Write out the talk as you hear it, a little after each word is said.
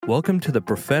Welcome to the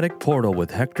Prophetic Portal with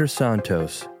Hector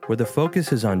Santos, where the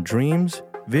focus is on dreams,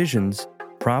 visions,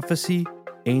 prophecy,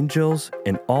 angels,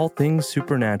 and all things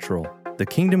supernatural. The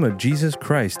kingdom of Jesus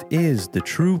Christ is the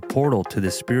true portal to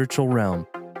the spiritual realm.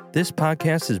 This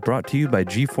podcast is brought to you by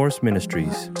G-Force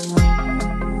Ministries.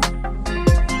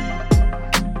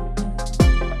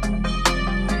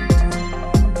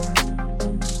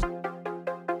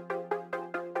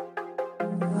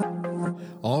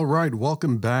 All right,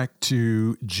 welcome back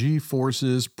to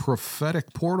G-Force's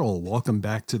Prophetic Portal. Welcome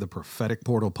back to the Prophetic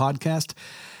Portal podcast.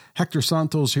 Hector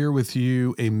Santos here with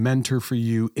you, a mentor for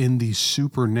you in the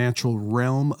supernatural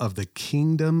realm of the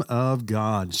kingdom of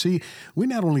God. See, we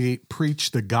not only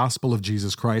preach the gospel of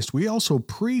Jesus Christ, we also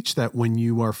preach that when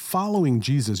you are following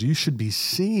Jesus, you should be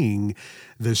seeing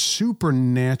the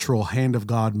supernatural hand of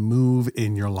God move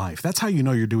in your life. That's how you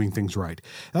know you're doing things right.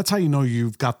 That's how you know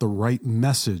you've got the right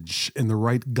message and the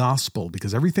right gospel,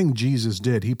 because everything Jesus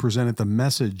did, he presented the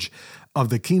message of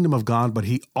the kingdom of God, but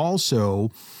he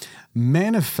also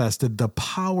manifested the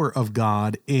power of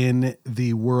God in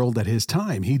the world at his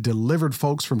time. He delivered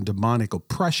folks from demonic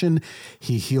oppression.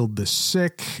 He healed the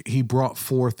sick. He brought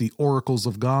forth the oracles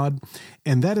of God.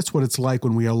 And that is what it's like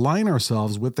when we align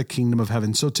ourselves with the kingdom of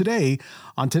heaven. So today,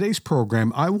 on today's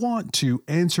program, I want to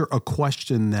answer a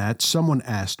question that someone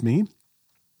asked me,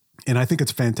 and I think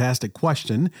it's a fantastic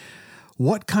question.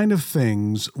 What kind of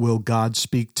things will God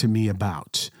speak to me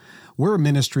about? We're a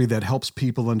ministry that helps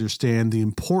people understand the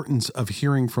importance of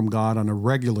hearing from God on a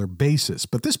regular basis.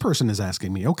 But this person is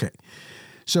asking me, okay,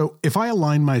 so if I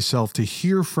align myself to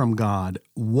hear from God,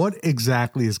 what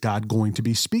exactly is God going to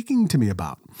be speaking to me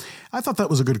about? I thought that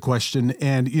was a good question.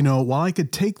 And, while I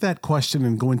could take that question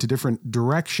and go into different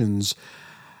directions,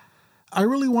 I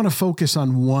really want to focus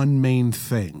on one main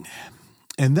thing,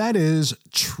 and that is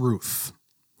truth.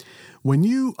 When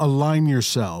you align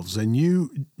yourselves and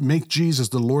you make Jesus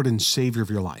the Lord and Savior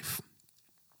of your life,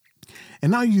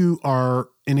 and now you are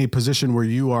in a position where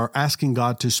you are asking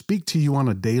God to speak to you on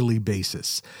a daily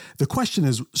basis. The question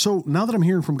is, so now that I'm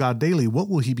hearing from God daily, what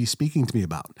will he be speaking to me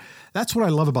about? That's what I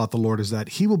love about the Lord, is that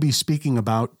he will be speaking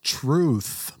about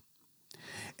truth.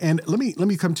 And let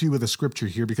me come to you with a scripture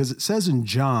here, because it says in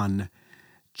John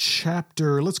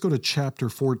let's go to chapter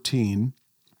 14.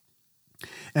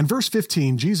 And verse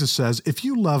 15, Jesus says, "If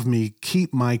you love me,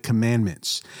 keep my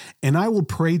commandments, and I will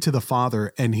pray to the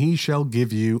Father, and he shall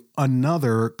give you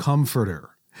another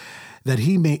comforter, that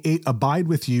he may abide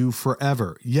with you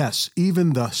forever. Yes,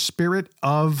 even the Spirit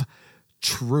of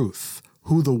truth,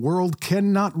 who the world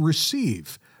cannot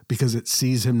receive, because it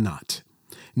sees him not,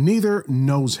 neither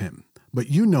knows him. But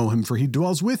you know him, for he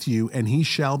dwells with you, and he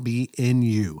shall be in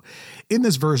you." In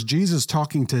this verse, Jesus,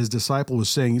 talking to his disciple, was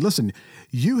saying, listen,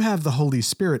 you have the Holy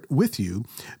Spirit with you,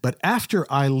 but after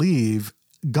I leave,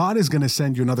 God is going to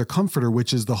send you another comforter,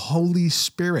 which is the Holy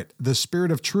Spirit, the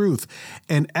Spirit of truth.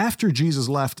 And after Jesus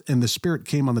left and the Spirit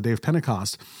came on the day of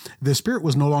Pentecost, the Spirit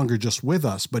was no longer just with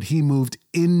us, but he moved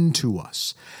into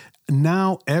us.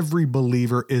 Now every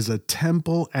believer is a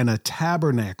temple and a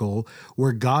tabernacle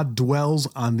where God dwells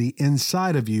on the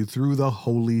inside of you through the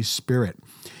Holy Spirit.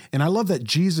 And I love that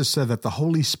Jesus said that the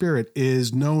Holy Spirit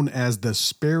is known as the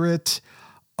Spirit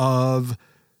of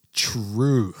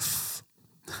truth.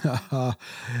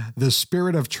 The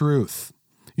Spirit of truth.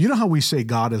 You know how we say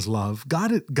God is love?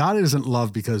 God isn't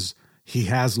love because he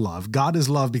has love. God is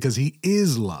love because he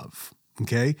is love.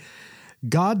 Okay?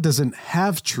 God doesn't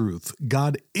have truth.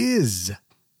 God is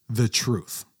the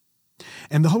truth.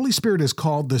 And the Holy Spirit is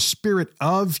called the Spirit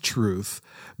of truth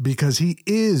because he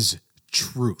is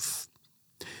truth.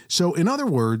 So in other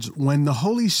words, when the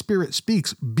Holy Spirit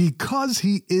speaks, because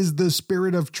he is the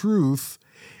Spirit of truth,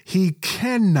 he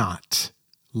cannot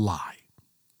lie.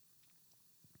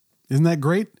 Isn't that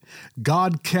great?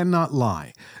 God cannot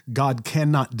lie. God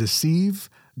cannot deceive.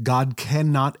 God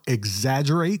cannot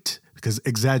exaggerate, because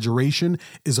exaggeration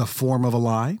is a form of a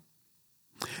lie.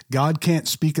 God can't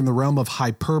speak in the realm of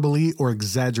hyperbole or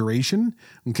exaggeration,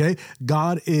 okay?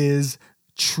 God is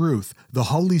truth. The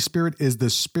Holy Spirit is the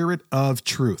Spirit of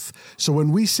truth. So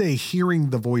when we say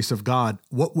hearing the voice of God,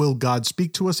 what will God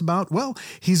speak to us about? Well,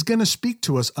 he's going to speak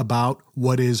to us about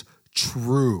what is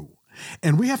true.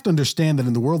 And we have to understand that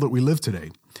in the world that we live today,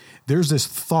 there's this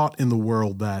thought in the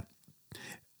world that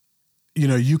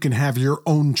you can have your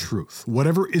own truth,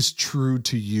 whatever is true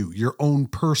to you, your own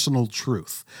personal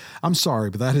truth. I'm sorry,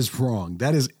 but that is wrong.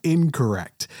 That is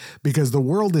incorrect, because the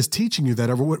world is teaching you that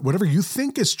whatever you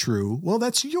think is true, well,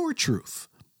 that's your truth.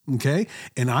 Okay.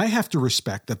 And I have to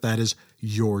respect that is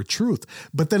your truth.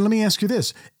 But then let me ask you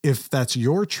this. If that's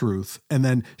your truth, and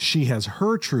then she has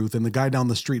her truth, and the guy down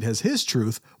the street has his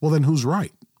truth, well, then who's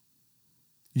right?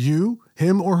 You,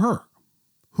 him, or her?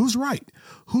 Who's right?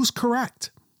 Who's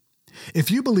correct?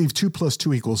 If you believe 2 plus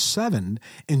 2 equals 7,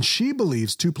 and she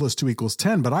believes 2 plus 2 equals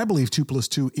 10, but I believe 2 plus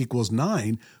 2 equals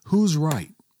 9, who's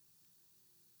right?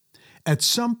 At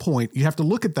some point, you have to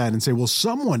look at that and say, well,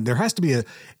 there has to be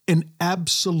an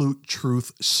absolute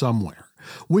truth somewhere,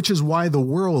 which is why the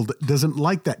world doesn't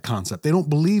like that concept. They don't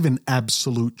believe in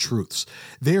absolute truths.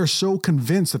 They are so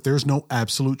convinced that there's no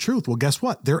absolute truth. Well, guess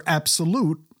what? They're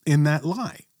absolute in that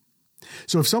lie.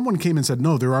 So if someone came and said,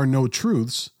 no, there are no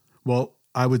truths, well,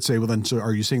 I would say, well, then, so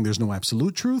are you saying there's no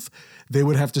absolute truth? They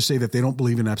would have to say that they don't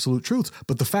believe in absolute truth.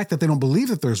 But the fact that they don't believe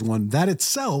that there's one, that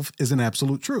itself is an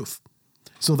absolute truth.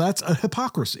 So that's a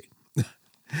hypocrisy.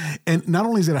 And not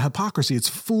only is it a hypocrisy, it's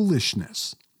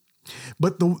foolishness.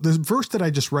 But the verse that I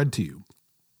just read to you,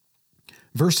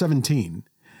 verse 17,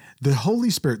 the Holy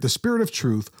Spirit, the Spirit of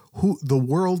truth, who the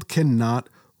world cannot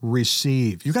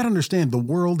receive. You got to understand, the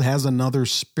world has another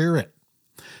spirit.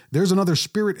 There's another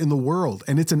spirit in the world,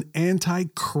 and it's an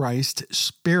antichrist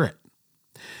spirit.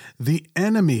 The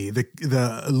enemy,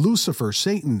 the Lucifer,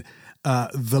 Satan,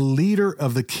 the leader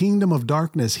of the kingdom of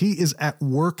darkness, he is at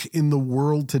work in the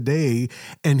world today,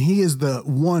 and he is the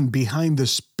one behind the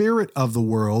spirit of the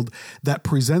world that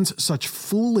presents such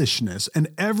foolishness, and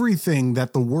everything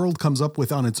that the world comes up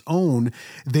with on its own,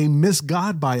 they miss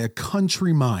God by a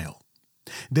country mile.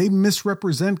 They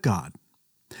misrepresent God.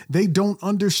 They don't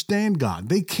understand God.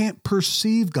 They can't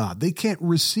perceive God. They can't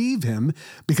receive him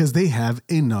because they have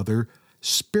another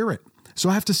spirit. So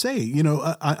I have to say,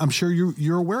 I'm sure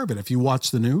you're aware of it. If you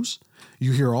watch the news,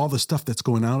 you hear all the stuff that's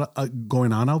going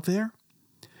on out there.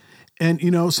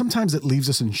 And, sometimes it leaves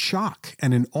us in shock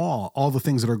and in awe, all the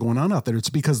things that are going on out there. It's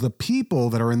because the people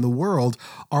that are in the world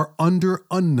are under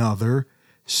another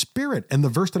spirit. And the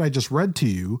verse that I just read to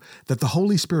you, that the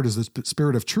Holy Spirit is the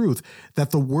Spirit of truth, that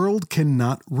the world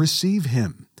cannot receive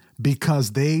him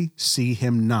because they see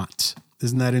him not.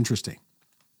 Isn't that interesting?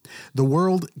 The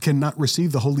world cannot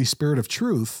receive the Holy Spirit of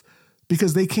truth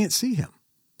because they can't see him.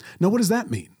 Now, what does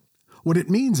that mean? What it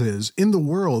means is, in the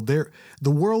world,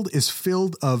 the world is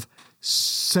filled of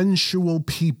sensual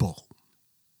people.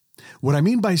 What I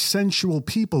mean by sensual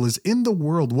people is, in the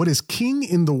world, what is king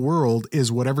in the world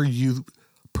is whatever you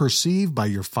perceive by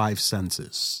your 5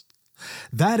 senses.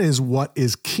 That is what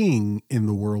is king in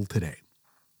the world today.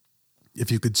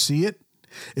 If you could see it,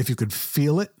 if you could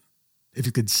feel it, if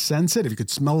you could sense it, if you could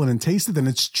smell it and taste it, then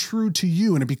it's true to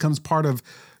you and it becomes part of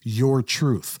your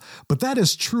truth. But that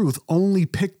is truth only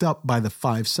picked up by the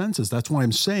 5 senses. That's why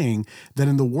I'm saying that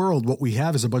in the world, what we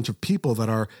have is a bunch of people that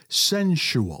are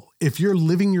sensual. If you're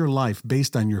living your life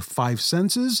based on your 5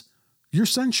 senses, you're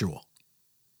sensual.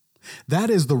 That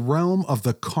is the realm of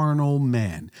the carnal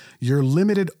man. You're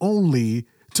limited only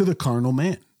to the carnal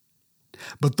man.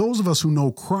 But those of us who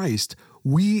know Christ,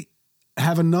 we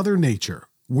have another nature.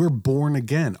 We're born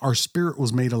again. Our spirit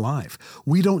was made alive.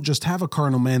 We don't just have a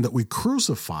carnal man that we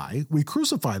crucify. We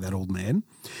crucify that old man.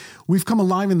 We've come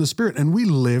alive in the spirit and we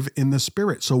live in the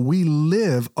spirit. So we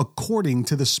live according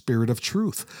to the Spirit of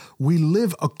truth. We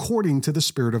live according to the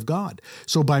Spirit of God.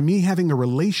 So by me having a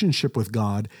relationship with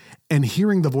God and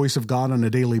hearing the voice of God on a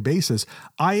daily basis,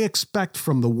 I expect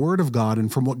from the Word of God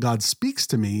and from what God speaks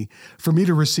to me, for me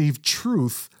to receive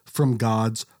truth from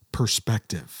God's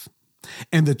perspective.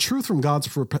 And the truth from God's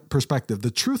perspective,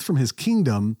 the truth from his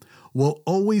kingdom, will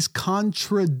always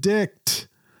contradict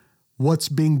what's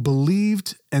being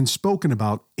believed and spoken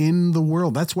about in the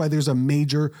world. That's why there's a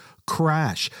major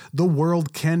crash. The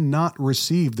world cannot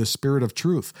receive the Spirit of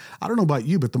truth. I don't know about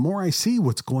you, but the more I see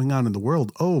what's going on in the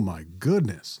world, oh my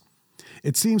goodness,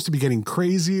 it seems to be getting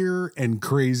crazier and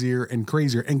crazier and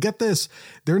crazier. And get this,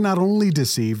 they're not only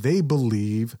deceived, they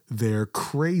believe their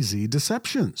crazy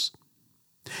deceptions.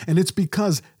 And it's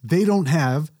because they don't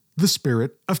have the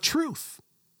Spirit of truth.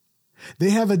 They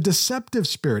have a deceptive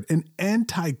spirit, an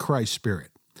antichrist spirit.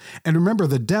 And remember,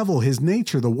 the devil, his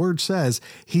nature, the word says,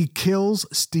 he kills,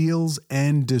 steals,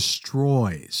 and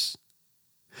destroys.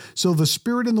 So the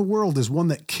spirit in the world is one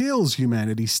that kills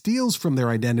humanity, steals from their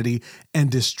identity, and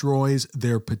destroys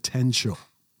their potential.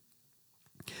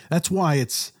 That's why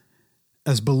it's,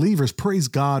 as believers, praise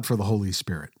God for the Holy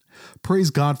Spirit. Praise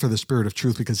God for the Spirit of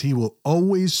truth, because he will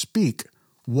always speak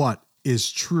what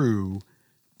is true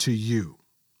to you.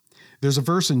 There's a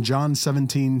verse in John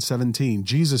 17:17.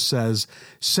 Jesus says,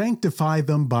 "Sanctify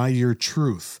them by your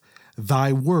truth.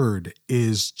 Thy word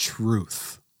is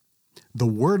truth." The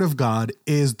word of God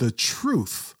is the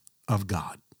truth of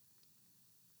God.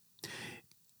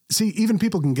 See, even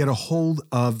people can get a hold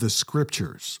of the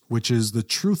scriptures, which is the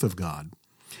truth of God,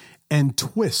 and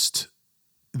twist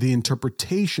the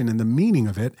interpretation and the meaning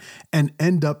of it and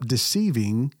end up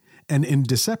deceiving and in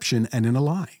deception and in a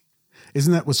lie.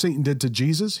 Isn't that what Satan did to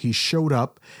Jesus? He showed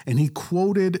up and he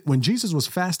quoted, when Jesus was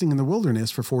fasting in the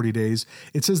wilderness for 40 days,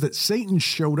 it says that Satan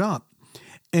showed up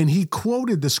and he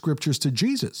quoted the scriptures to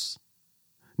Jesus.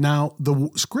 Now, the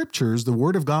scriptures, the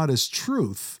word of God is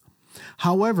truth.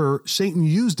 However, Satan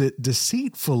used it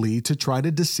deceitfully to try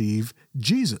to deceive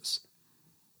Jesus.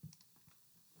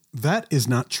 That is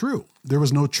not true. There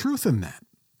was no truth in that.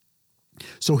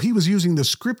 So he was using the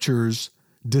scriptures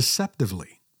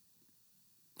deceptively.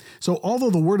 So although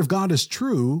the word of God is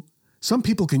true, some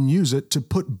people can use it to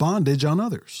put bondage on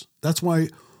others. That's why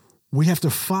we have to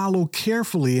follow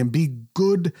carefully and be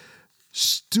good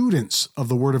students of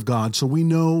the word of God so we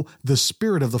know the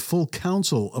spirit of the full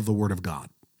counsel of the word of God.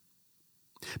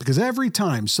 Because every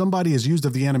time somebody is used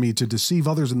of the enemy to deceive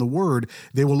others in the word,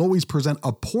 they will always present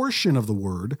a portion of the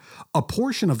word, a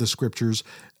portion of the scriptures,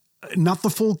 not the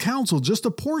full counsel, just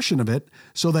a portion of it,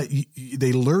 so that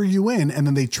they lure you in and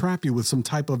then they trap you with some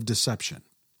type of deception.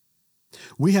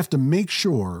 We have to make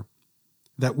sure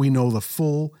that we know the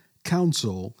full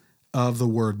counsel of the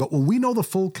word. But when we know the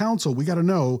full counsel, we got to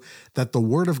know that the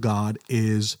word of God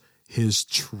is his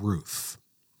truth.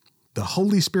 The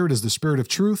Holy Spirit is the spirit of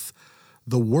truth.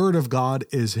 The word of God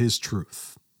is his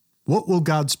truth. What will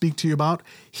God speak to you about?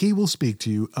 He will speak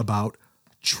to you about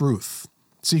truth.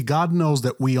 See, God knows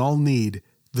that we all need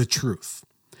the truth.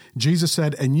 Jesus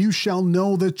said, "And you shall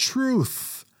know the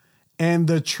truth, and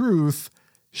the truth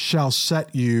shall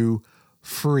set you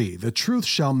free." The truth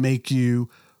shall make you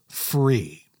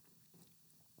free.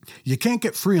 You can't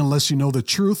get free unless you know the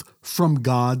truth from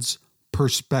God's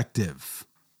perspective.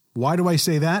 Why do I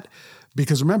say that?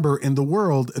 Because remember, in the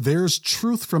world, there's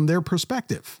truth from their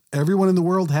perspective. Everyone in the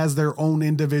world has their own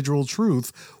individual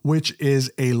truth, which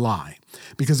is a lie.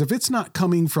 Because if it's not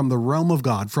coming from the realm of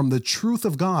God, from the truth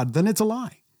of God, then it's a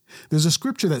lie. There's a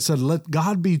scripture that said, "Let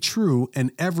God be true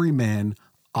and every man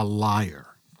a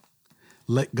liar."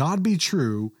 Let God be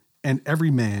true and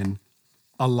every man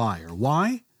a liar.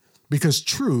 Why? Because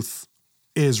truth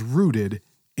is rooted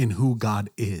in who God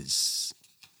is.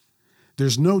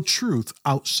 There's no truth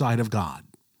outside of God.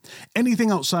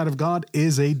 Anything outside of God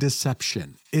is a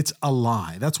deception. It's a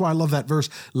lie. That's why I love that verse.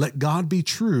 Let God be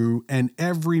true and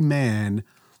every man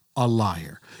a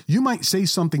liar. You might say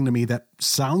something to me that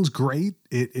sounds great.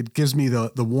 It gives me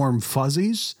the warm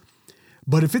fuzzies.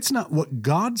 But if it's not what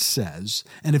God says,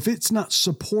 and if it's not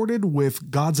supported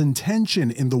with God's intention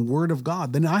in the word of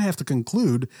God, then I have to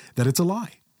conclude that it's a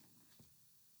lie.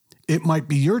 It might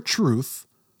be your truth,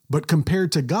 but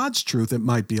compared to God's truth, it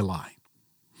might be a lie.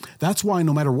 That's why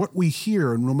no matter what we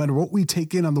hear and no matter what we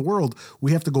take in on the world,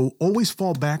 we have to always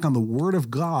fall back on the word of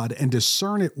God and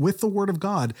discern it with the word of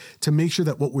God to make sure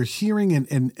that what we're hearing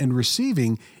and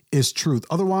receiving is truth.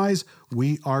 Otherwise,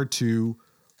 we are to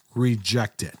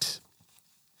reject it.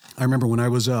 I remember when I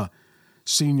was a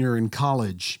senior in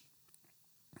college,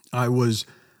 I was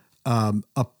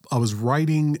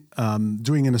writing,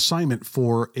 doing an assignment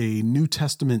for a New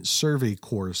Testament survey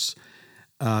course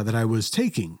that I was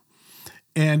taking.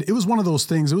 And it was one of those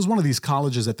things, it was one of these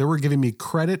colleges that they were giving me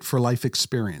credit for life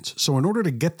experience. So in order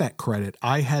to get that credit,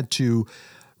 I had to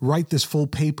write this full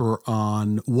paper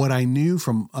on what I knew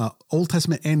from Old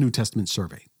Testament and New Testament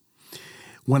survey.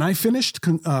 When I finished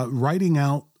writing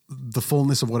out the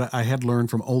fullness of what I had learned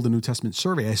from Old and New Testament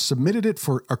survey, I submitted it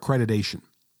for accreditation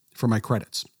for my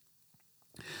credits.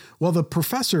 Well, the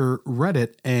professor read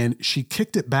it and she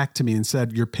kicked it back to me and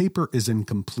said, "Your paper is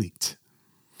incomplete."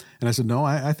 And I said, "No,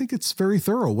 I think it's very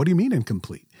thorough. What do you mean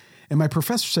incomplete?" And my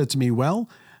professor said to me, "Well,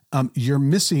 you're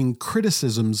missing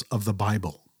criticisms of the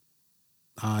Bible."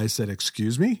 I said,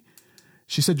 "Excuse me?"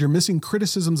 She said, "You're missing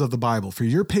criticisms of the Bible. For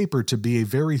your paper to be a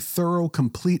very thorough,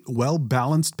 complete,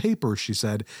 well-balanced paper," she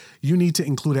said, "you need to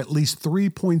include at least 3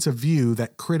 points of view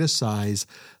that criticize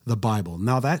the Bible."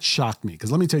 Now that shocked me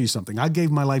because let me tell you something. I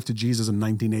gave my life to Jesus in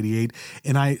 1988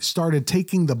 and I started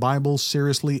taking the Bible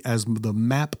seriously as the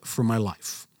map for my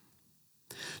life.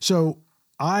 So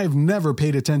I've never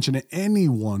paid attention to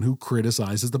anyone who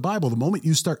criticizes the Bible. The moment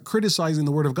you start criticizing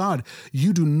the Word of God,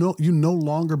 you no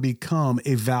longer become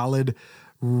a valid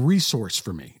resource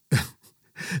for me.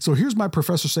 So here's my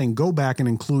professor saying, go back and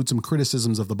include some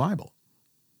criticisms of the Bible.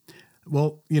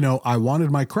 Well, I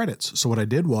wanted my credits. So what I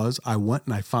did was I went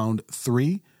and I found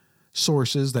 3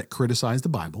 sources that criticize the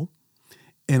Bible,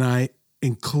 and I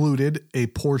included a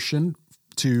portion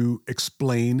to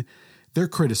explain their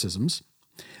criticisms.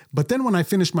 But then when I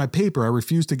finished my paper, I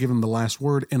refused to give them the last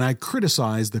word, and I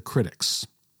criticized the critics.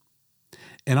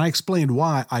 And I explained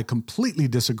why I completely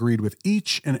disagreed with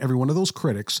each and every one of those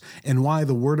critics and why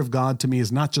the Word of God to me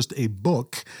is not just a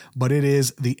book, but it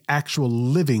is the actual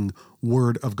living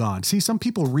Word of God. See, some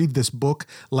people read this book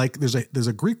like there's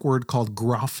a Greek word called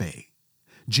graphe.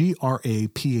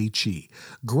 Graphe.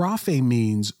 Graphe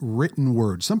means written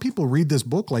word. Some people read this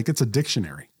book like it's a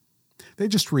dictionary. They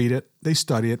just read it, they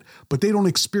study it, but they don't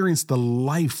experience the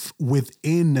life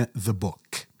within the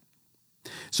book.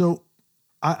 So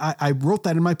I wrote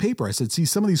that in my paper. I said, see,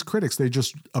 some of these critics, they're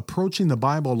just approaching the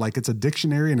Bible like it's a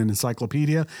dictionary and an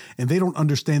encyclopedia, and they don't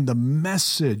understand the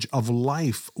message of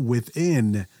life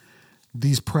within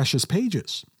these precious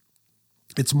pages.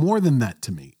 It's more than that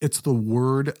to me. It's the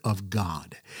Word of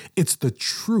God. It's the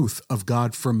truth of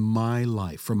God for my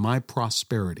life, for my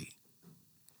prosperity.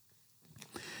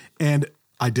 And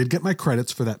I did get my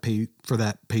credits for that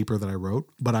paper that I wrote,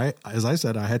 but as I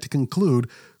said, I had to conclude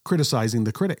criticizing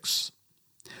the critics.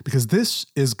 Because this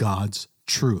is God's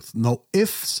truth. No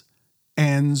ifs,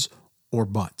 ands, or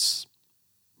buts.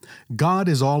 God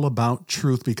is all about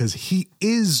truth because He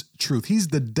is truth. He's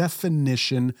the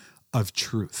definition of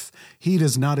truth. He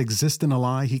does not exist in a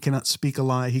lie. He cannot speak a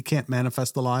lie. He can't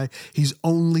manifest a lie. He's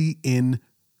only in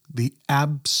the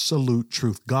absolute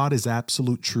truth. God is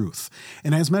absolute truth.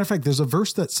 And as a matter of fact, there's a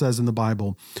verse that says in the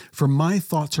Bible, "For my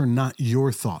thoughts are not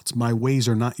your thoughts. My ways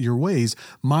are not your ways.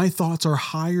 My thoughts are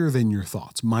higher than your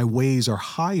thoughts. My ways are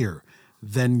higher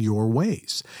than your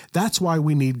ways." That's why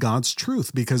we need God's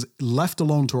truth, because left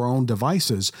alone to our own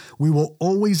devices, we will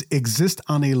always exist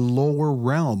on a lower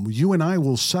realm. You and I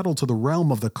will settle to the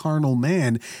realm of the carnal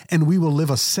man, and we will live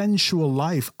a sensual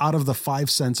life out of the five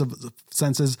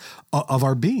senses of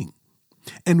our being.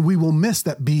 And we will miss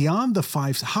that beyond the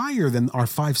five, higher than our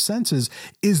five senses,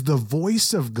 is the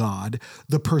voice of God,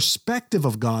 the perspective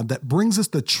of God that brings us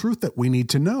the truth that we need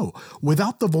to know.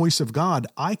 Without the voice of God,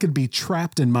 I could be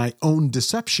trapped in my own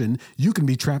deception. You can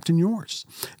be trapped in yours.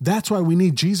 That's why we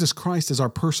need Jesus Christ as our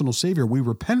personal Savior. We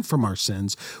repent from our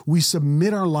sins. We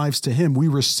submit our lives to Him. We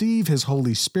receive His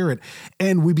Holy Spirit,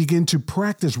 and we begin to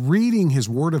practice reading His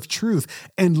Word of truth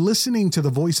and listening to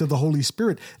the voice of the Holy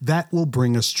Spirit. That will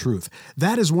bring us truth.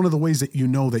 That is one of the ways that you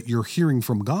know that you're hearing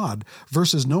from God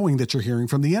versus knowing that you're hearing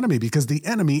from the enemy, because the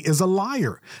enemy is a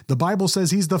liar. The Bible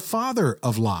says he's the father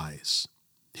of lies.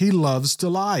 He loves to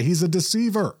lie. He's a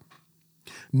deceiver.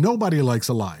 Nobody likes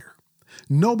a liar.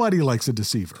 Nobody likes a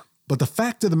deceiver. But the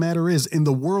fact of the matter is, in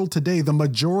the world today, the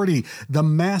majority, the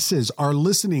masses are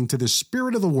listening to the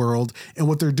spirit of the world, and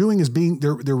what they're doing is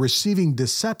they're receiving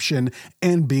deception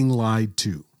and being lied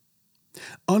to.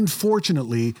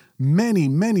 Unfortunately,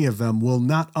 many of them will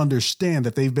not understand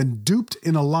that they've been duped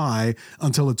in a lie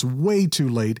until it's way too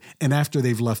late and after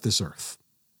they've left this earth.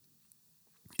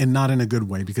 And not in a good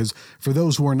way, because for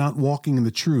those who are not walking in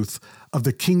the truth of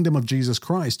the kingdom of Jesus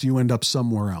Christ, you end up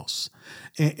somewhere else.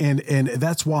 And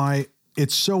that's why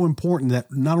it's so important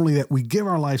that not only that we give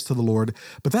our lives to the Lord,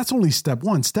 but that's only step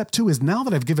one. Step two is, now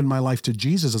that I've given my life to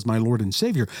Jesus as my Lord and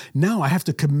Savior, now I have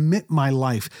to commit my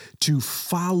life to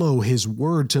follow His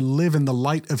word, to live in the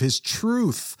light of His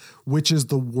truth, which is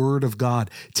the Word of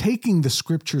God. Taking the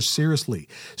Scriptures seriously,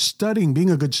 studying, being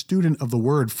a good student of the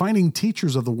Word, finding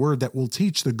teachers of the Word that will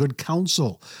teach the good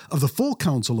counsel of the full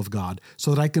counsel of God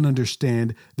so that I can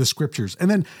understand the Scriptures. And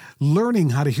then learning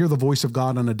how to hear the voice of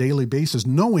God on a daily basis,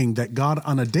 knowing that God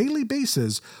on a daily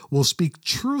basis will speak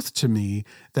truth to me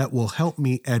that will help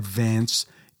me advance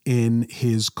in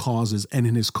His causes and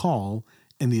in His call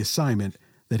and the assignment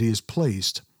that He has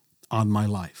placed on my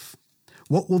life.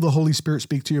 What will the Holy Spirit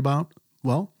speak to you about?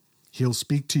 Well, He'll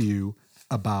speak to you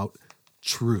about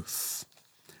truth.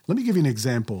 Let me give you an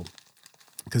example,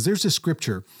 because there's a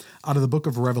scripture out of the book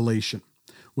of Revelation.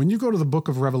 When you go to the book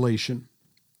of Revelation,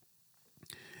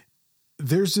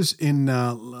 there's this in,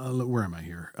 where am I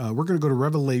here? We're going to go to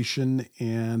Revelation,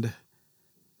 and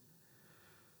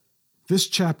this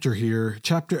chapter here,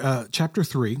 chapter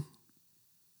 3.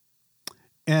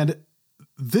 And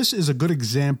this is a good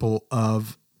example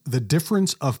of the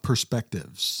difference of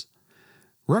perspectives.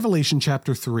 Revelation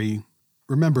chapter 3.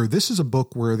 Remember, this is a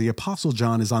book where the Apostle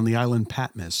John is on the island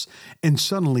Patmos, and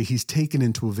suddenly he's taken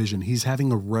into a vision. He's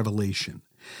having a revelation.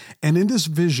 And in this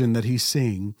vision that he's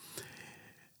seeing,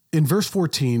 in verse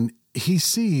 14, he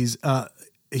sees,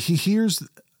 he hears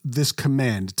this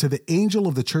command to the angel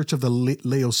of the church of the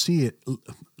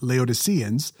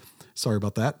Laodiceans. Sorry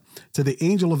about that. To the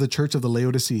angel of the church of the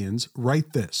Laodiceans,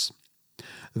 write this.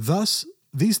 Thus,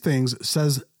 these things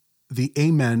says the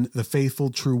Amen, the faithful,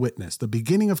 true witness, the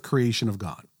beginning of creation of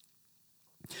God.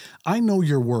 I know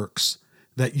your works,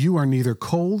 that you are neither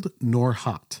cold nor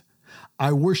hot.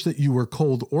 I wish that you were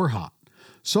cold or hot.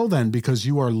 So then, because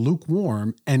you are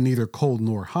lukewarm and neither cold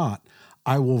nor hot,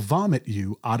 I will vomit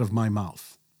you out of my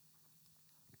mouth.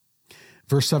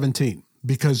 Verse 17,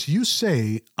 because you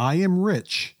say, I am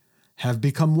rich, have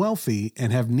become wealthy,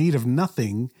 and have need of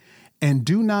nothing, and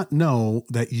do not know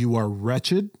that you are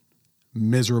wretched,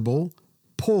 miserable,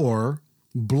 poor,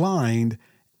 blind,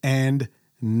 and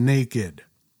naked.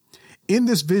 In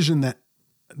this vision that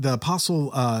the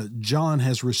Apostle John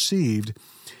has received,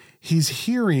 he's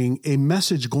hearing a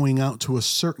message going out to a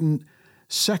certain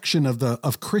section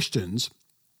of Christians,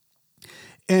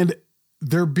 and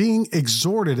they're being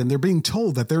exhorted and they're being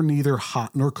told that they're neither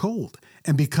hot nor cold.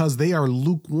 And because they are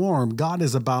lukewarm, God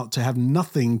is about to have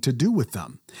nothing to do with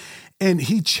them. And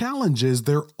he challenges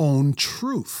their own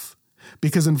truth.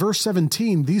 Because in verse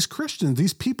 17, these Christians,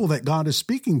 these people that God is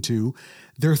speaking to,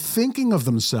 they're thinking of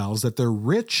themselves that they're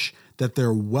rich, that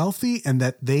they're wealthy, and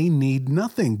that they need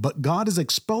nothing. But God is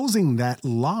exposing that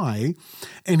lie,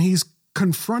 and he's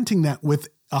confronting that with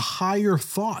a higher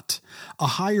thought, a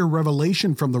higher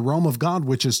revelation from the realm of God,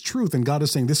 which is truth. And God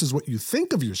is saying, this is what you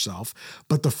think of yourself.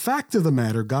 But the fact of the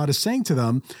matter, God is saying to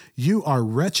them, you are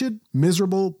wretched,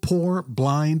 miserable, poor,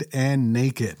 blind, and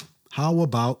naked. How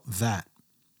about that?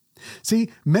 See,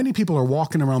 many people are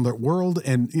walking around the world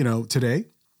and, today,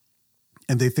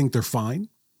 and they think they're fine.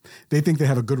 They think they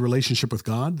have a good relationship with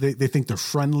God. They think they're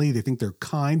friendly. They think they're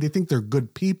kind. They think they're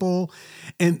good people.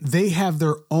 And they have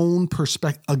their own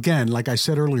perspective. Again, like I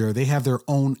said earlier, they have their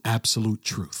own absolute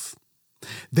truth.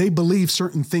 They believe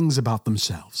certain things about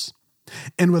themselves.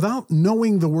 And without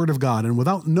knowing the Word of God and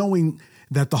without knowing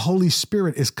that the Holy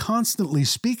Spirit is constantly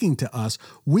speaking to us,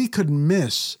 we could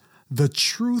miss the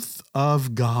truth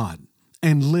of God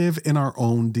and live in our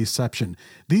own deception.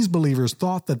 These believers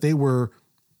thought that they were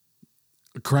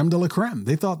creme de la creme.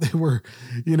 They thought they were,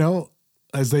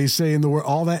 as they say in the word,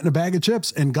 all that in a bag of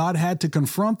chips. And God had to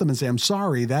confront them and say, I'm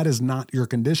sorry, that is not your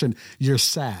condition. You're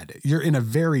sad. You're in a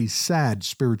very sad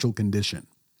spiritual condition.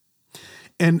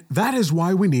 And that is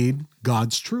why we need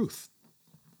God's truth.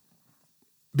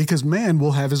 Because man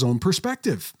will have his own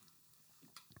perspective.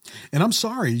 And I'm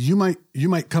sorry, you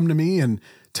might come to me and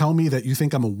tell me that you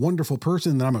think I'm a wonderful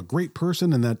person, that I'm a great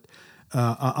person, and that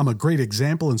I'm a great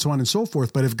example, and so on and so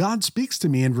forth. But if God speaks to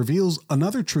me and reveals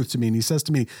another truth to me, and he says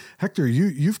to me, Hector,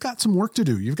 you've got some work to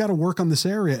do. You've got to work on this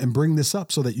area and bring this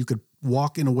up so that you could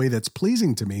walk in a way that's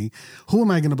pleasing to me. Who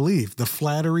am I going to believe? The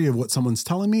flattery of what someone's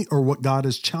telling me, or what God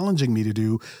is challenging me to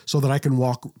do so that I can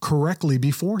walk correctly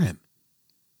before him?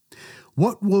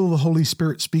 What will the Holy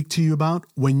Spirit speak to you about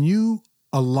when you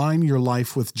align your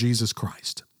life with Jesus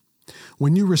Christ?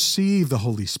 When you receive the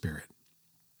Holy Spirit?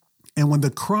 And when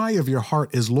the cry of your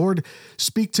heart is, Lord,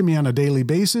 speak to me on a daily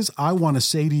basis, I want to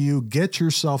say to you, get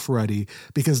yourself ready,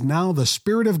 because now the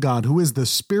Spirit of God, who is the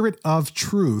Spirit of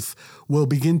truth, will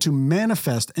begin to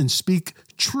manifest and speak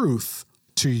truth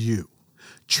to you.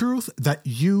 Truth that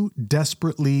you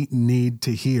desperately need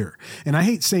to hear. And I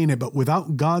hate saying it, but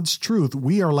without God's truth,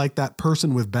 we are like that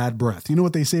person with bad breath. You know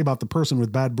what they say about the person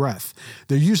with bad breath?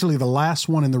 They're usually the last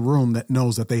one in the room that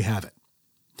knows that they have it.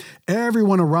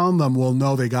 Everyone around them will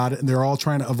know they got it, and they're all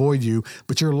trying to avoid you,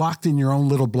 but you're locked in your own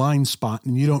little blind spot,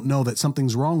 and you don't know that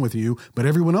something's wrong with you, but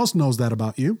everyone else knows that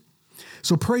about you.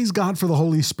 So praise God for the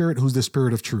Holy Spirit, who's the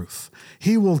Spirit of truth.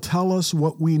 He will tell us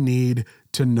what we need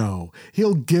to know.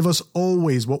 He'll give us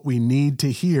always what we need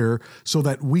to hear so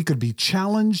that we could be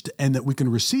challenged and that we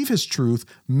can receive his truth,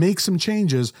 make some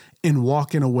changes, and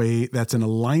walk in a way that's in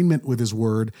alignment with his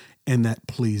word and that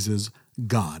pleases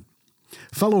God.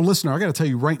 Fellow listener, I got to tell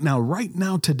you right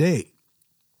now, today,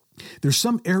 there's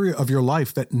some area of your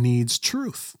life that needs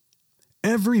truth.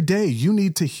 Every day you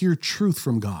need to hear truth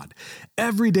from God.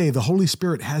 Every day the Holy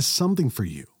Spirit has something for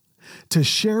you to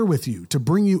share with you, to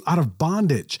bring you out of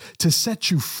bondage, to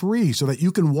set you free so that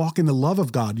you can walk in the love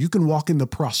of God. You can walk in the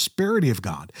prosperity of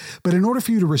God. But in order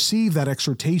for you to receive that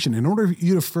exhortation, in order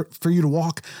for you to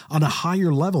walk on a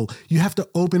higher level, you have to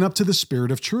open up to the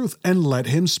Spirit of truth and let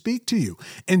him speak to you.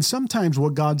 And sometimes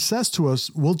what God says to us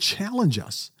will challenge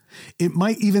us. It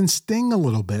might even sting a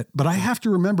little bit, but I have to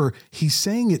remember he's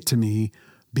saying it to me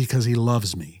because he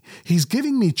loves me. He's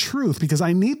giving me truth because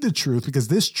I need the truth, because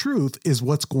this truth is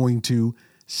what's going to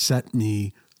set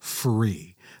me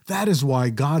free. That is why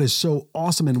God is so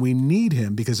awesome, and we need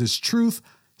him because his truth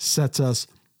sets us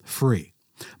free.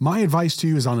 My advice to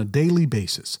you is on a daily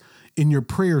basis, in your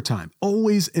prayer time,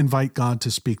 always invite God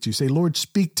to speak to you. Say, Lord,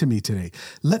 speak to me today.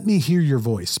 Let me hear your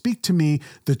voice. Speak to me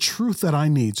the truth that I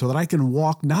need so that I can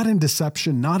walk not in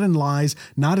deception, not in lies,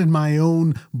 not in my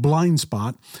own blind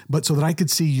spot, but so that I could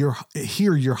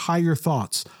hear your higher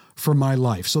thoughts for my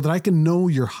life so that I can know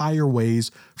your higher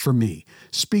ways for me.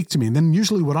 Speak to me. And then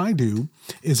usually what I do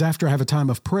is after I have a time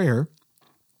of prayer,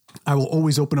 I will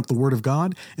always open up the Word of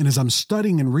God. And as I'm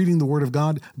studying and reading the Word of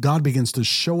God, God begins to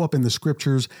show up in the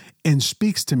scriptures and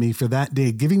speaks to me for that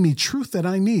day, giving me truth that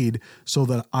I need so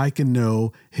that I can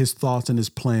know his thoughts and his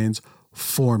plans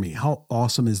for me. How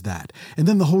awesome is that? And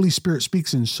then the Holy Spirit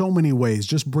speaks in so many ways,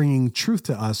 just bringing truth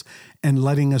to us and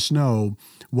letting us know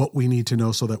what we need to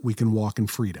know so that we can walk in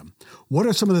freedom. What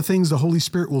are some of the things the Holy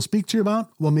Spirit will speak to you about?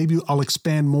 Well, maybe I'll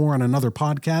expand more on another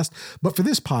podcast. But for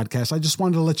this podcast, I just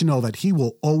wanted to let you know that he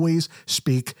will always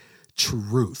speak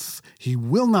truth. He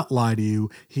will not lie to you.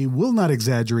 He will not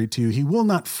exaggerate to you. He will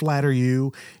not flatter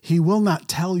you. He will not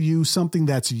tell you something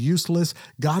that's useless.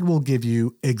 God will give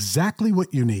you exactly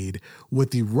what you need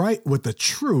with the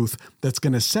truth that's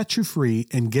going to set you free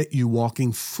and get you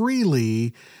walking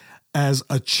freely as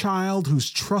a child who's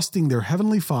trusting their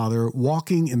Heavenly Father,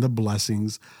 walking in the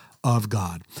blessings of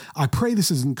God. I pray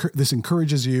this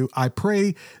encourages you. I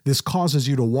pray this causes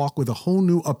you to walk with a whole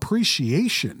new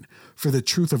appreciation for the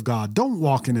truth of God. Don't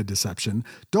walk in a deception.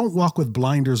 Don't walk with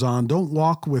blinders on. Don't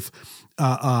walk with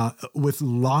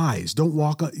lies. Don't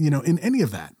walk, in any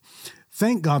of that.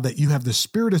 Thank God that you have the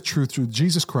Spirit of truth through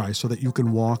Jesus Christ so that you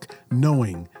can walk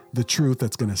knowing the truth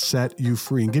that's going to set you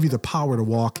free and give you the power to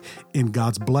walk in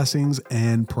God's blessings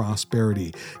and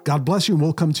prosperity. God bless you, and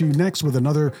we'll come to you next with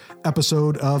another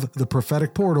episode of The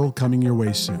Prophetic Portal coming your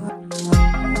way soon.